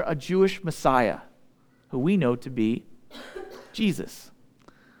looking for a Jewish Messiah, who we know to be Jesus.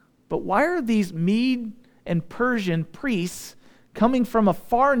 But why are these Mede and Persian priests coming from a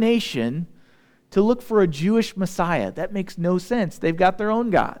far nation to look for a Jewish Messiah? That makes no sense. They've got their own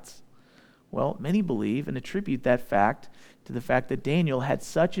gods. Well, many believe and attribute that fact to the fact that Daniel had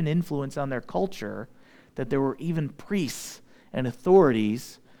such an influence on their culture that there were even priests and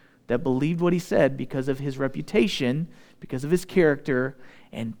authorities that believed what he said because of his reputation, because of his character,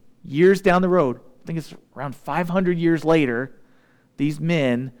 and years down the road, I think it's around 500 years later, these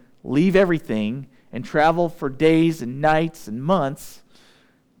men leave everything and travel for days and nights and months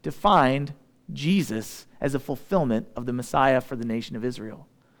to find Jesus as a fulfillment of the Messiah for the nation of Israel.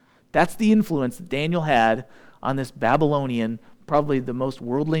 That's the influence that Daniel had on this Babylonian, probably the most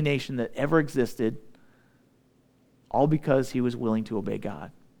worldly nation that ever existed, all because he was willing to obey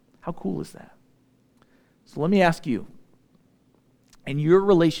God. How cool is that? So let me ask you, in your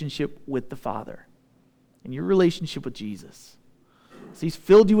relationship with the Father, in your relationship with Jesus, as he's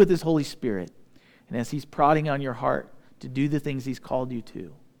filled you with his Holy Spirit, and as he's prodding on your heart to do the things he's called you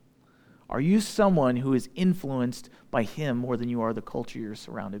to, are you someone who is influenced by him more than you are the culture you're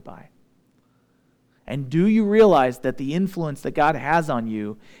surrounded by? And do you realize that the influence that God has on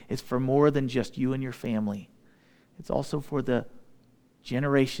you is for more than just you and your family? It's also for the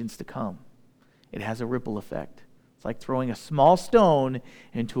generations to come. It has a ripple effect. It's like throwing a small stone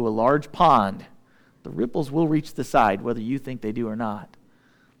into a large pond. The ripples will reach the side, whether you think they do or not.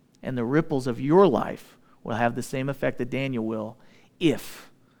 And the ripples of your life will have the same effect that Daniel will, if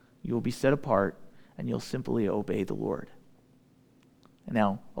you will be set apart and you'll simply obey the Lord. And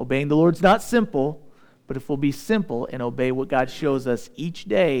now, obeying the Lord's not simple, but if we'll be simple and obey what God shows us each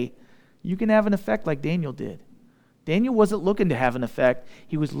day, you can have an effect like Daniel did. Daniel wasn't looking to have an effect.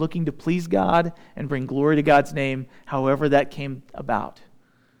 He was looking to please God and bring glory to God's name, however that came about.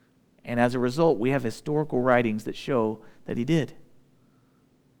 And as a result, we have historical writings that show that he did.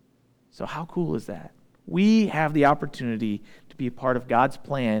 So how cool is that? We have the opportunity to be a part of God's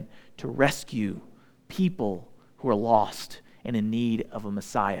plan to rescue people who are lost and in need of a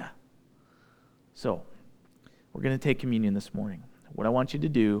Messiah. So, we're going to take communion this morning. What I want you to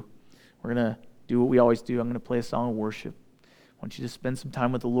do, we're going to do what we always do. I'm going to play a song of worship. I want you to spend some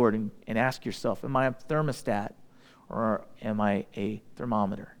time with the Lord and ask yourself, am I a thermostat or am I a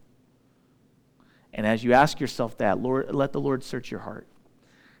thermometer? And as you ask yourself that, Lord, let the Lord search your heart.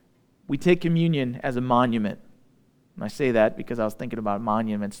 We take communion as a monument. And I say that because I was thinking about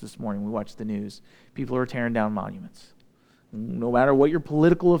monuments this morning. We watched the news. People are tearing down monuments. No matter what your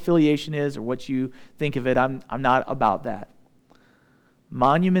political affiliation is or what you think of it, I'm not about that.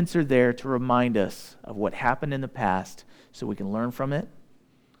 Monuments are there to remind us of what happened in the past so we can learn from it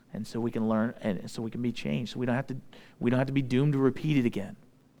and so we can learn and so we can be changed. So we don't have to be doomed to repeat it again.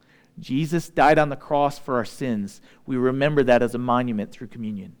 Jesus died on the cross for our sins. We remember that as a monument through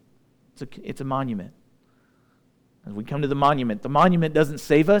communion. It's a monument. As we come to the monument doesn't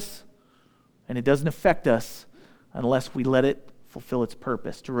save us and it doesn't affect us unless we let it fulfill its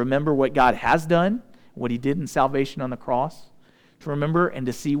purpose. To remember what God has done, what he did in salvation on the cross, to remember and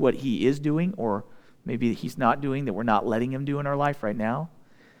to see what he is doing, or maybe he's not doing, that we're not letting him do in our life right now,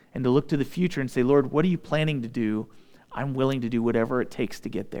 and to look to the future and say, Lord, what are you planning to do? I'm willing to do whatever it takes to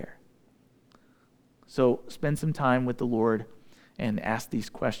get there. So spend some time with the Lord and ask these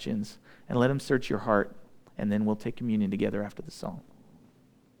questions and let him search your heart, and then we'll take communion together after the song.